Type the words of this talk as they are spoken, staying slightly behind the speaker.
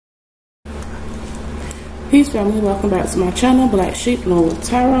Peace family, welcome back to my channel, Black Sheep Lone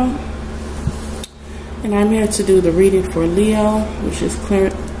Tarot. And I'm here to do the reading for Leo, which is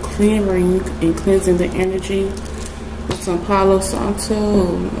clearing and cleansing the energy with some Palo Santo.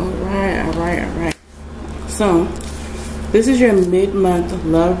 Alright. So, this is your mid-month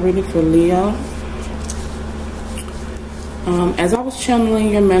love reading for Leo. As I was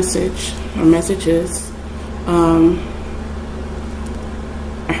channeling your messages,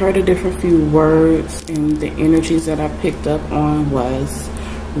 I heard a different few words, and the energies that I picked up on was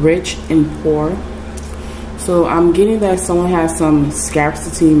rich and poor. So I'm getting that someone has some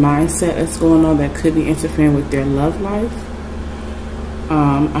scarcity mindset that's going on that could be interfering with their love life.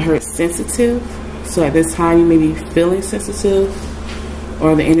 I heard sensitive. So at this time you may be feeling sensitive,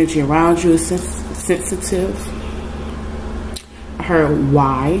 or the energy around you is sensitive. I heard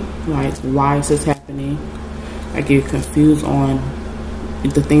why, like why is this happening? Like you're confused on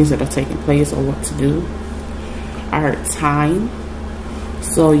the things that are taking place or what to do. I heard time.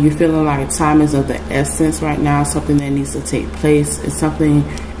 So you're feeling like time is of the essence right now, something that needs to take place. It's something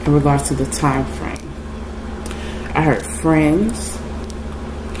in regards to the time frame. I heard friends,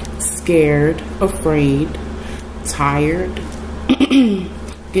 scared, afraid, tired.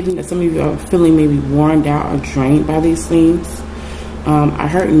 Getting that some of you are feeling maybe worn out or drained by these things. I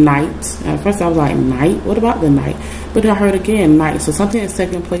heard night. At first I was like, night? What about the night? But I heard again, night. So something is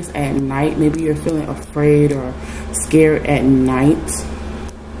taking place at night. Maybe you're feeling afraid or scared at night.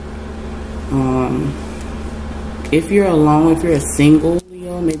 If you're alone, if you're a single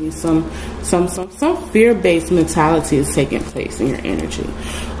Leo, maybe some fear-based mentality is taking place in your energy.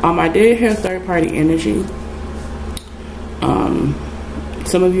 I did hear third-party energy.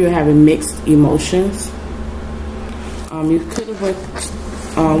 Some of you are having mixed emotions. You could have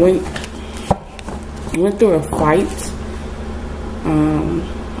went through a fight.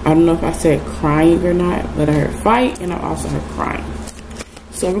 I don't know if I said crying or not, but I heard fight and I also heard crying.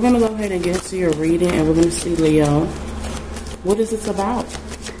 So we're going to go ahead and get into your reading, and we're going to see, Leo, what is this about?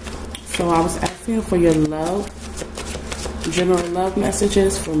 So I was asking for your love, general love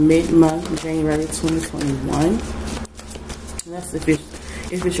messages for mid-month, January 2021. And that's if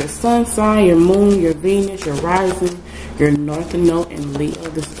it's your sun sign, your moon, your Venus, your rising, your north node in Leo.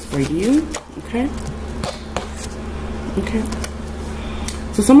 This is for you. Okay.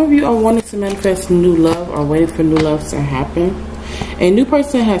 So some of you are wanting to manifest new love or waiting for new love to happen. A new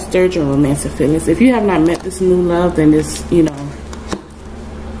person has stirred your romantic feelings. If you have not met this new love, then this,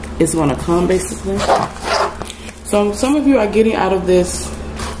 it's going to come basically. So some of you are getting out of this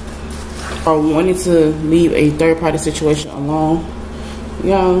or wanting to leave a third-party situation alone.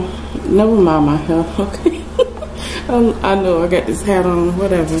 Y'all, never mind my health, okay? I know I got this hat on,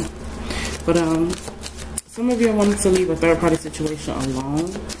 whatever. But some of you are wanting to leave a third-party situation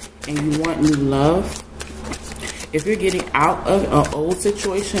alone, and you want new love. If you're getting out of an old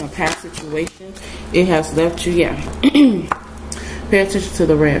situation, a past situation, it has left you, pay attention to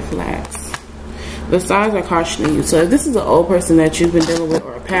the red flags. The signs are cautioning you. So if this is an old person that you've been dealing with,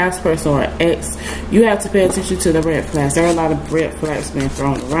 or a past person, or an ex, you have to pay attention to the red flags. There are a lot of red flags being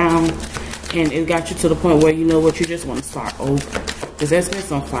thrown around, and it got you to the point where you know what, you just want to start over. Because there's been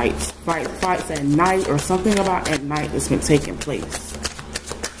some fights at night, or something about at night that's been taking place.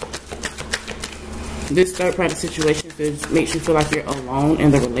 This third-party situation makes you feel like you're alone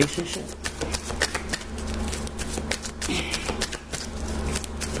in the relationship.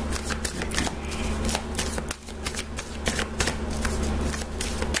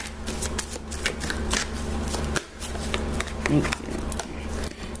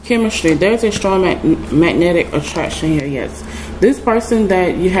 Chemistry. There's a strong magnetic attraction here, yes. This person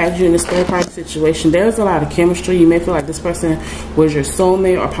that you had you in this third-party situation, there's a lot of chemistry. You may feel like this person was your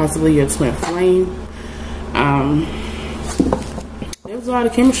soulmate or possibly your twin flame. There's a lot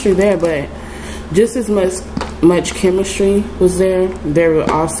of chemistry there, but just as much chemistry was there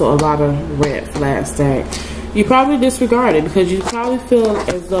were also a lot of red flags that you probably disregarded, because you probably feel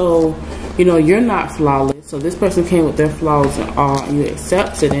as though, you're not flawless. So this person came with their flaws and all, and you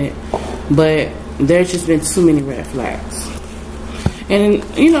accepted it, but there's just been too many red flags. And,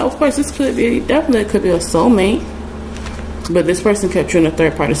 of course, this definitely could be a soulmate, but this person kept you in a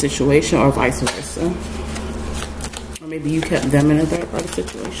third-party situation, or vice versa. Or maybe you kept them in a third-party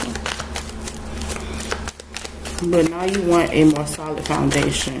situation. But now you want a more solid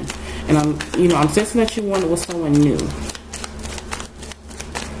foundation. And I'm sensing that you want it with someone new.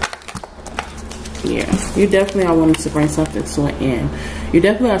 Yeah, you definitely are wanting to bring something to an end. You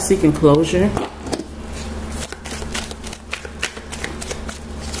definitely are seeking closure.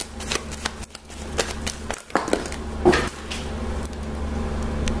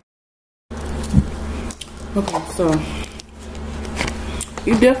 Okay, so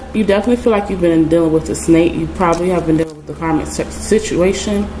you definitely feel like you've been dealing with a snake. You probably have been dealing with the karmic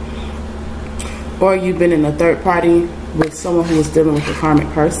situation, or you've been in a third party with someone who was dealing with a karmic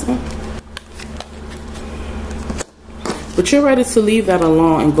person. But you're ready to leave that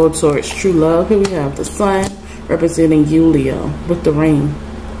alone and go towards true love. Here we have the sun representing you, Leo, with the ring.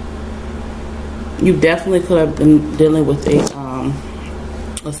 You definitely could have been dealing with a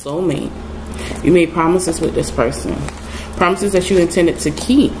soulmate. You made promises with this person. Promises that you intended to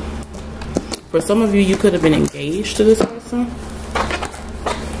keep. For some of you, you could have been engaged to this person,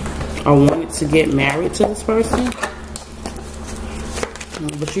 or wanted to get married to this person.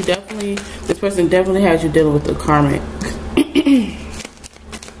 But you definitely, this person definitely has you dealing with the karmic.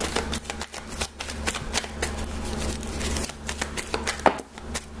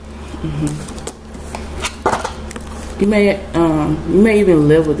 You may even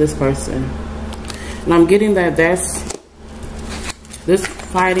live with this person, and I'm getting that this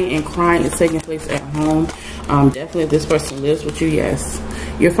fighting and crying is taking place at home. Definitely, if this person lives with you, yes,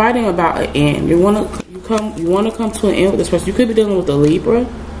 you're fighting about an end. You want to come to an end with this person. You could be dealing with a Libra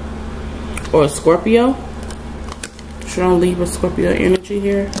or a Scorpio. Strong Libra, Scorpio energy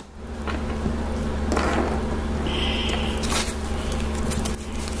here.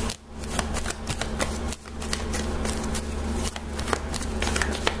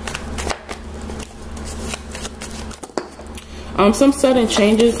 Some sudden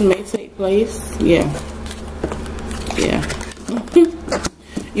changes may take place. Yeah.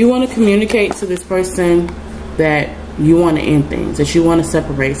 You want to communicate to this person that you want to end things, that you want to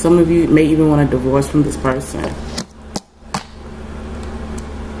separate. Some of you may even want to divorce from this person.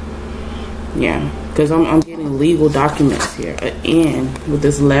 Yeah, because I'm getting legal documents here. An end with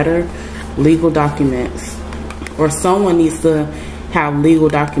this letter, legal documents. Or someone needs to have legal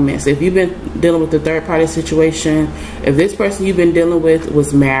documents. If you've been dealing with a third party situation, if this person you've been dealing with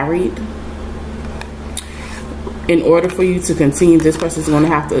was married, in order for you to continue, this person's going to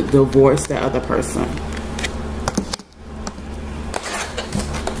have to divorce that other person.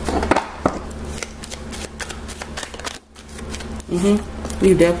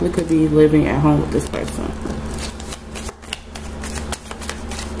 You definitely could be living at home with this person.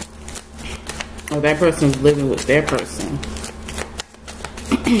 Or that person's living with their person.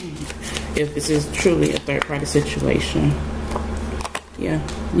 If this is truly a third party situation. Yeah.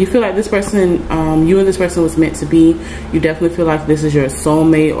 You feel like this person, you and this person was meant to be. You definitely feel like this is your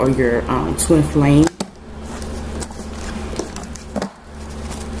soulmate or your twin flame.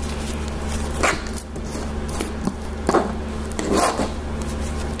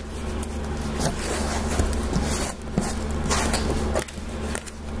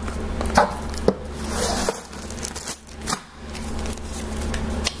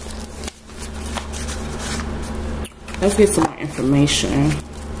 Let's get some more information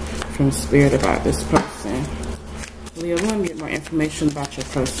from Spirit about this person. Leo, we want to get more information about your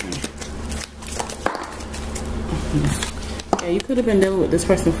person. Yeah, you could have been dealing with this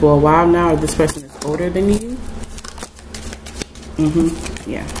person for a while now, or this person is older than you.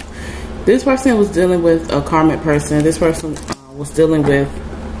 Yeah. This person was dealing with a karmic person. This person was dealing with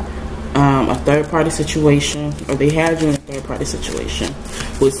a third party situation, or they had you in a third party situation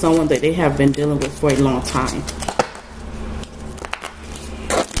with someone that they have been dealing with for a long time.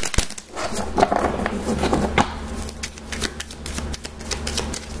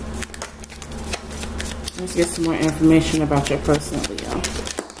 Let's get some more information about your person, Leo.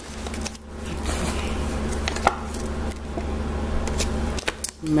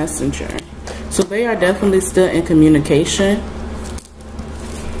 Messenger. So they are definitely still in communication.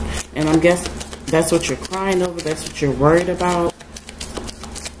 And I guess that's what you're crying over. That's what you're worried about.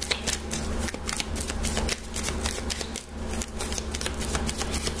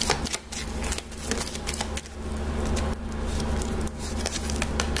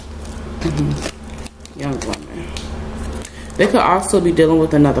 Young woman. They could also be dealing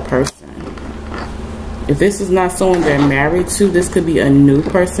with another person. If this is not someone they're married to, this could be a new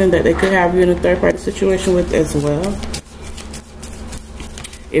person that they could have you in a third party situation with as well.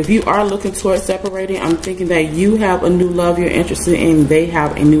 If you are looking towards separating, I'm thinking that you have a new love you're interested in. They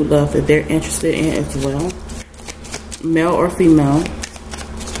have a new love that they're interested in as well. Male or female.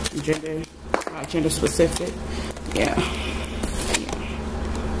 Gender, not gender specific. Yeah.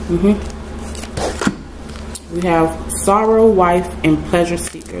 We have sorrow, wife, and pleasure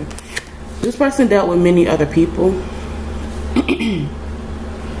seeker. This person dealt with many other people.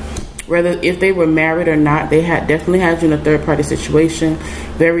 Whether if they were married or not, they had definitely had you in a third party situation,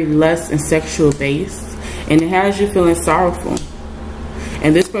 very lust and sexual based, and it has you feeling sorrowful.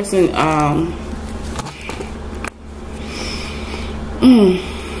 And this person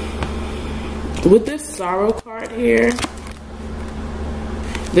With this sorrow card here,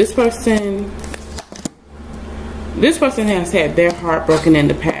 this person has had their heart broken in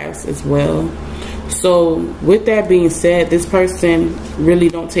the past as well. So with that being said, this person really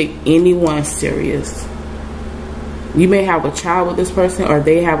don't take anyone serious. You may have a child with this person, or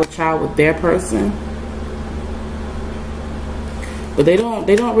they have a child with their person, but they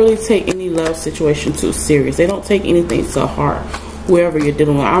don't really take any love situation too serious. They don't take anything to heart, whoever you're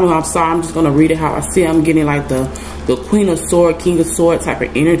dealing with. I'm sorry, I'm just gonna read it how I see it. I'm getting like the Queen of Sword, King of Sword type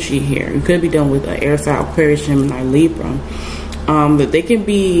of energy here. You could be dealing with an air sign, Aquarius, Gemini, Libra. But they can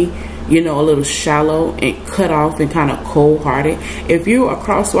be, you know, a little shallow and cut off and kind of cold-hearted. If you are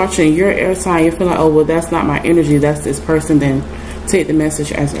cross-watching your air sign, you feel like, oh, well, that's not my energy, that's this person, then take the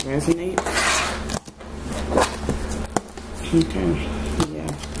message as it resonates. Okay,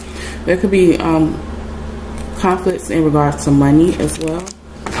 yeah. There could be conflicts in regards to money as well.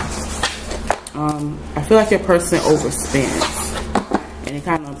 I feel like your person overspends and they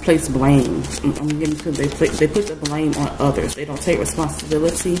kind of place blame. I'm getting to they put the blame on others. They don't take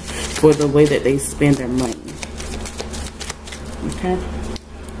responsibility for the way that they spend their money. Okay.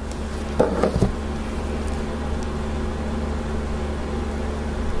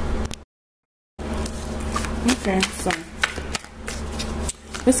 Okay, so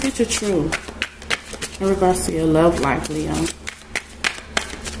let's get your truth in regards to your love life, Leo.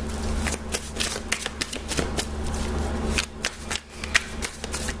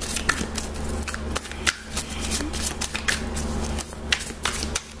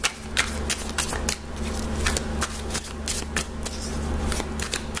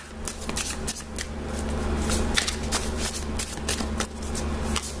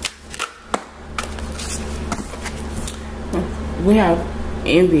 We have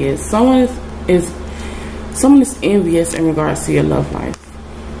envious. Someone is envious in regards to your love life.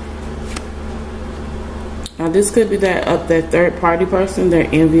 Now this could be that third party person. They're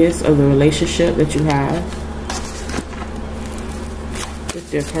envious of the relationship that you have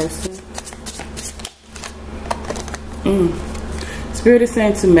with their person. Spirit is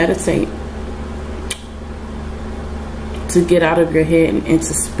saying to meditate, to get out of your head and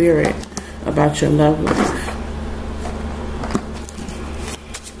into spirit about your love life.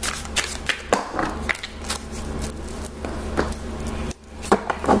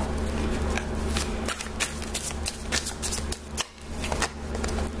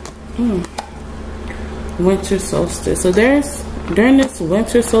 Winter solstice. So during this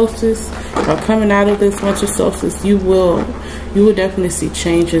winter solstice, or coming out of this winter solstice, you will definitely see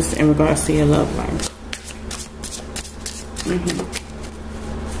changes in regards to your love life.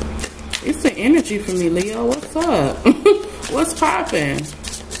 It's the energy for me, Leo. What's up? What's popping?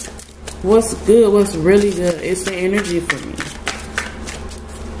 What's good? What's really good? It's the energy for me.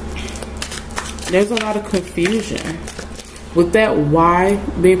 There's a lot of confusion with that why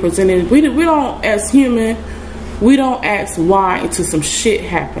being presented. We don't, as human, we don't ask why until some shit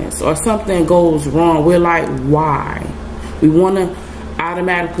happens or something goes wrong. We're like, why? We want to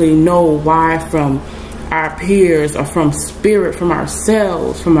automatically know why from our peers or from spirit, from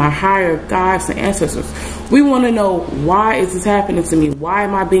ourselves, from our higher guides and ancestors. We want to know, why is this happening to me? Why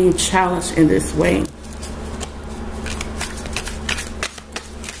am I being challenged in this way?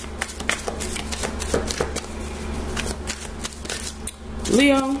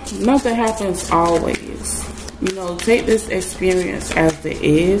 Leo, nothing happens always. You know, take this experience as it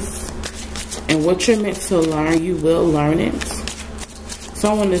is, and what you're meant to learn, you will learn it.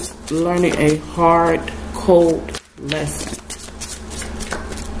 Someone is learning a hard, cold lesson.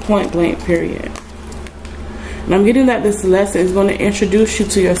 Point blank, period. And I'm getting that this lesson is going to introduce you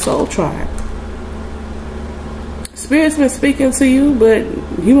to your soul tribe. Spirit's been speaking to you, but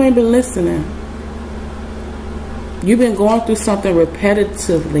you ain't been listening. You've been going through something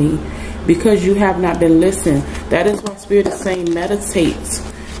repetitively because you have not been listening. That is why Spirit is saying meditate.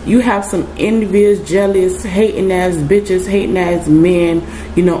 You have some envious, jealous, hating ass bitches, hating ass men,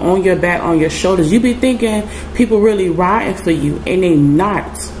 you know, on your back, on your shoulders. You be thinking people really riding for you, and they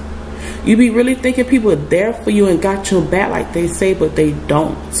not. You be really thinking people are there for you and got your back like they say, but they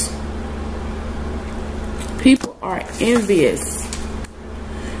don't. People are envious.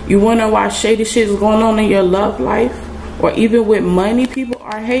 You wonder why shady shit is going on in your love life, or even with money, people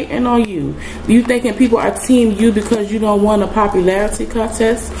are hating on you. You thinking people are team you because you don't won a popularity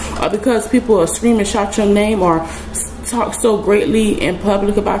contest, or because people are screaming, shout your name, or talk so greatly in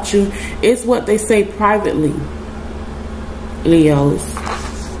public about you. It's what they say privately, Leos.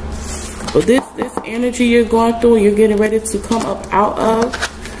 But this energy you're going through, you're getting ready to come up out of,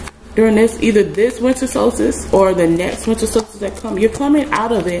 during either this winter solstice or the next winter solstice that come. You're coming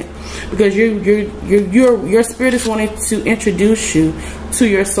out of it because your spirit is wanting to introduce you to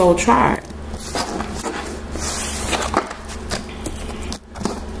your soul tribe.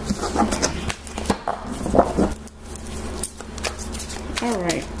 All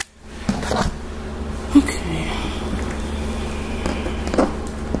right. Okay.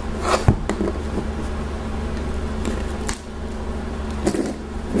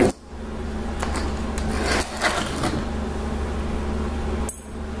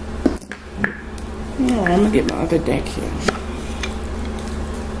 Yeah, I'm gonna get my other deck here.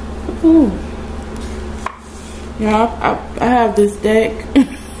 Ooh. Yeah, I have this deck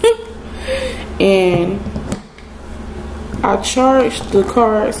and I charged the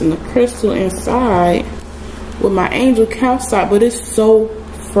cards and the crystal inside with my angel calcite, but it's so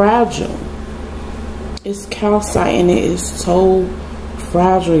fragile. It's calcite and it is so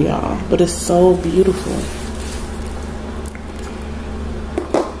fragile, y'all, but it's so beautiful.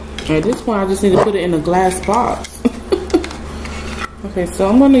 At this point, I just need to put it in a glass box. Okay, so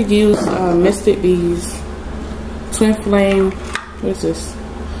I'm going to use Mystic Bees, Twin Flame, what is this?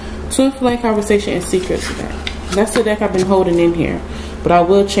 Twin Flame Conversation and Secrets deck. That's the deck I've been holding in here, but I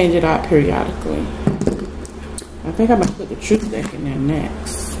will change it out periodically. I think I might put the Truth deck in there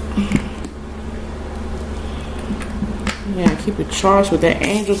next. Yeah, keep it charged with that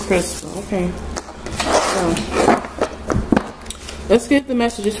angel crystal. Okay. So, let's get the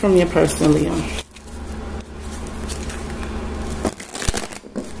messages from your person, Leo.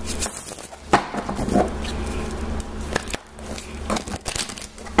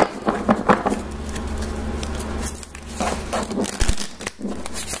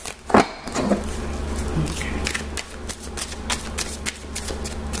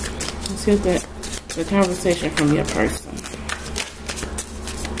 Let's get the conversation from your person.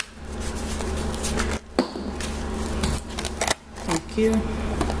 Thank you.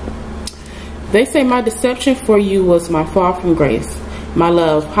 They say my deception for you was my fall from grace. My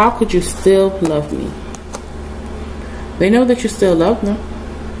love, how could you still love me? They know that you still love them.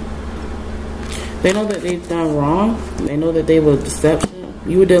 They know that they've done wrong. They know that they were deception.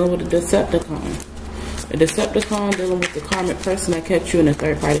 You were dealing with a Decepticon. A Decepticon dealing with the karmic person that kept you in a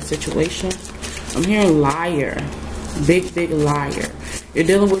third-party situation. I'm hearing liar. Big, big liar. You're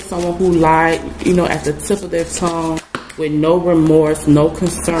dealing with someone who lied, you know, at the tip of their tongue with no remorse, no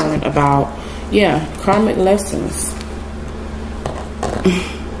concern about, yeah, karmic lessons.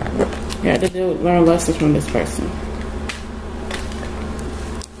 You had to learn lessons from this person.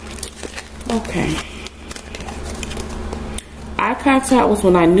 Okay. Eye contact was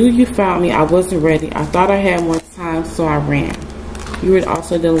when I knew you found me. I wasn't ready. I thought I had more time, so I ran. You were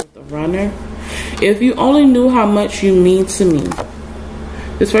also dealing with the runner. If you only knew how much you mean to me.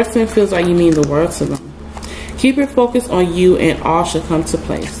 This person feels like you mean the world to them. Keep your focus on you and all should come to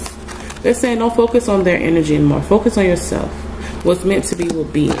place. They're saying don't focus on their energy anymore. Focus on yourself. What's meant to be will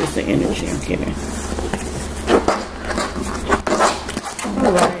be. It's the energy. I'm kidding.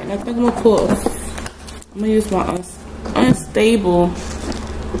 Alright, and I think I'm going to pull, I'm going to use my unstable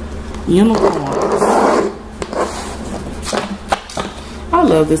unicorns. I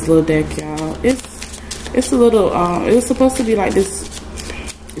love this little deck, y'all. It's a little, it was supposed to be like this.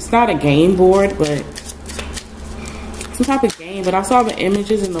 It's not a game board, but some type of game. But I saw the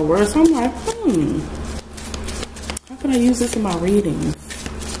images and the words, so I'm like, how can I use this in my readings?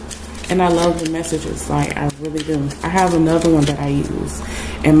 And I love the messages, like I really do. I have another one that I use.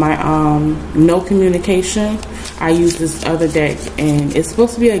 In my no communication, I use this other deck, and it's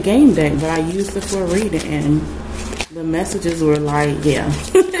supposed to be a game deck, but I used it for a reading, and the messages were like, yeah,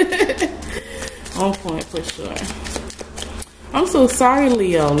 on point for sure. I'm so sorry,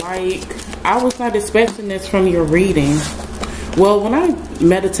 Leo. Like, I was not expecting this from your reading. Well, when I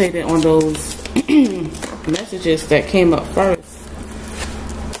meditated on those messages that came up first,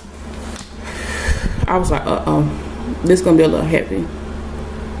 I was like, this is gonna be a little heavy.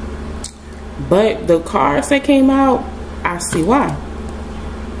 But the cards that came out, I see why.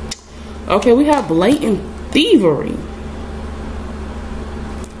 Okay, we have blatant thievery.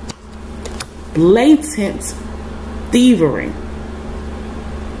 Blatant thievery.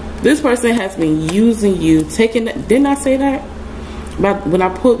 This person has been using you, taking, didn't I say that? But when I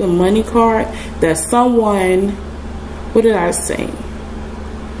put the money card, that someone, what did I say?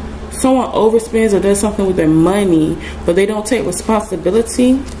 Someone overspends or does something with their money, but they don't take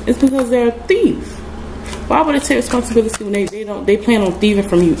responsibility. It's because they're a thief. Why would they take responsibility when they plan on thieving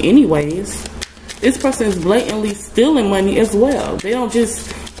from you anyways? This person is blatantly stealing money as well. They don't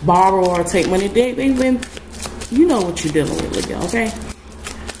just borrow or take money. They've been, you know what you're dealing with, Leo, okay?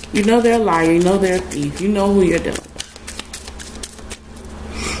 You know they're a liar. You know they're a thief. You know who you're dealing with.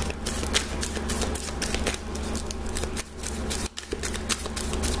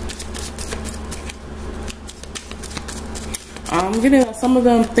 I'm getting some of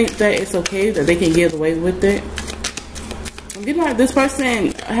them think that it's okay that they can get away with it. I'm getting like this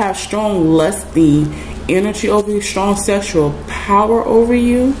person have strong lusty energy over you, strong sexual power over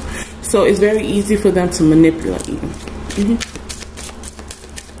you. So it's very easy for them to manipulate you.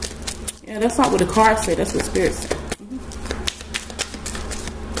 Yeah, that's not what the cards say. That's what spirit said.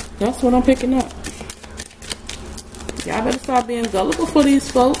 That's what I'm picking up. Y'all better stop being gullible for these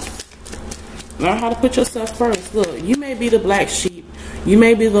folks. Learn how to put yourself first. Look, you may be the black sheep. You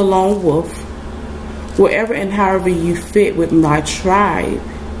may be the lone wolf. Wherever and however you fit with my tribe,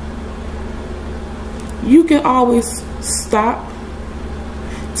 you can always stop.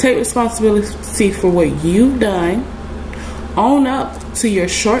 Take responsibility for what you've done. Own up to your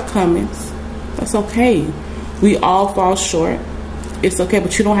shortcomings. That's okay. We all fall short. It's okay,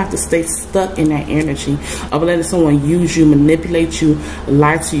 but you don't have to stay stuck in that energy of letting someone use you, manipulate you,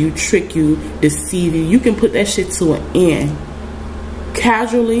 lie to you, trick you, deceive you. You can put that shit to an end.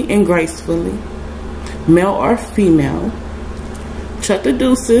 Casually and gracefully. Male or female. Chuck the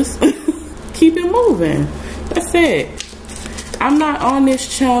deuces. Keep it moving. That's it. I'm not on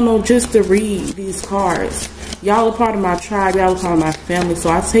this channel just to read these cards. Y'all are part of my tribe. Y'all are part of my family.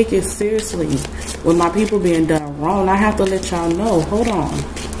 So I take it seriously. When my people being done wrong, I have to let y'all know. Hold on.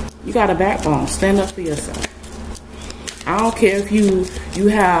 You got a backbone. Stand up for yourself. I don't care if you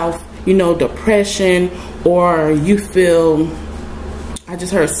have, you know, depression, or you feel, I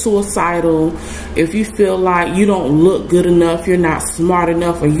just heard suicidal. If you feel like you don't look good enough, you're not smart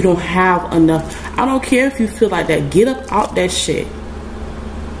enough, or you don't have enough. I don't care if you feel like that. Get up out that shit.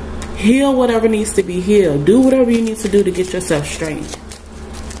 Heal whatever needs to be healed. Do whatever you need to do to get yourself straight.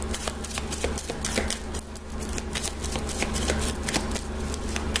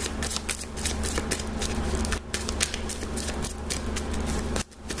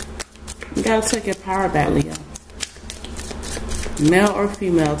 You gotta take your power back, Leo. Male or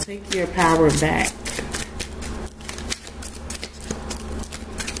female, take your power back.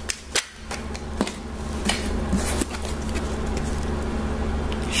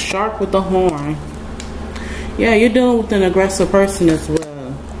 Shark with the horn. Yeah, you're dealing with an aggressive person as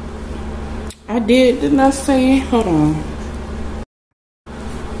well. Didn't I say? Hold on.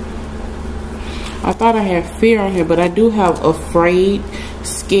 I thought I had fear on here, but I do have afraid,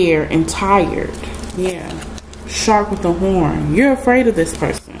 scared, and tired. Yeah. Shark with the horn. You're afraid of this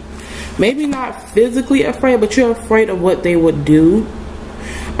person. Maybe not physically afraid, but you're afraid of what they would do.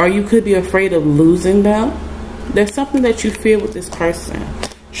 Or you could be afraid of losing them. There's something that you fear with this person.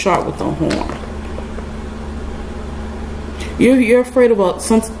 Shark with the horn. You're afraid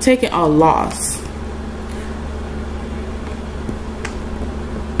of taking a loss.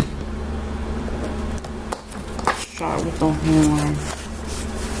 Shark with the horn.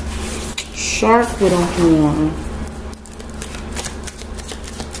 Shark with a horn.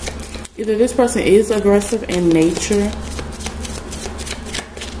 Either this person is aggressive in nature,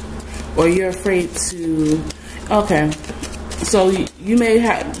 or you're afraid to. Okay. So you may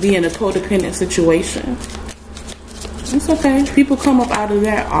be in a codependent situation. It's okay. People come up out of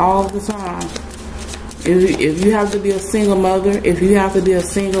that all the time. If you have to be a single mother, if you have to be a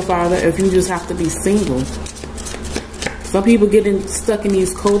single father, if you just have to be single. Some people get stuck in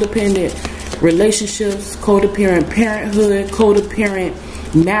these codependent relationships, codependent parenthood, codependent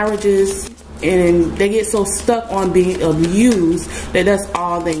marriages, and they get so stuck on being abused that that's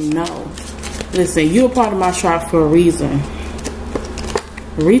all they know. Listen, you're a part of my tribe for a reason.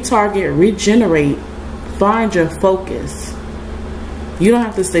 Retarget, regenerate, find your focus. You don't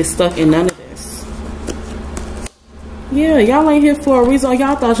have to stay stuck in none of this. Yeah, y'all ain't here for a reason.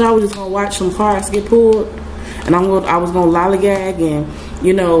 Y'all thought y'all was just gonna watch some cards get pulled, and I was gonna lollygag and,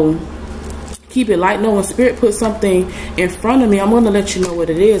 you know, keep it light. No, when spirit puts something in front of me, I'm gonna let you know what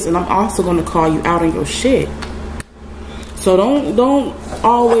it is, and I'm also gonna call you out on your shit. So don't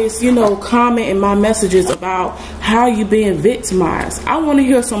always, you know, comment in my messages about how you being victimized. I want to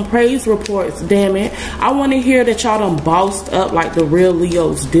hear some praise reports, damn it. I want to hear that y'all done bossed up like the real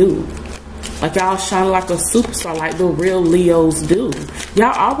Leos do. Like y'all shine like a superstar like the real Leos do.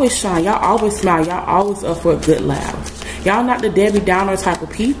 Y'all always shine. Y'all always smile. Y'all always up for a good laugh. Y'all not the Debbie Downer type of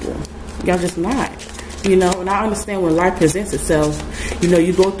people. Y'all just not. You know, and I understand when life presents itself, you know,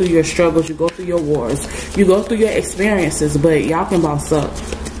 you go through your struggles, you go through your wars, you go through your experiences, but y'all can boss up.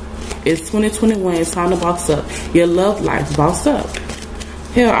 It's 2021, it's time to boss up. Your love life, boss up.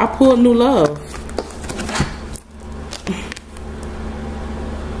 Hell, I pulled new love.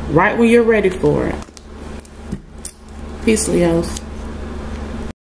 right when you're ready for it. Peace, Leos.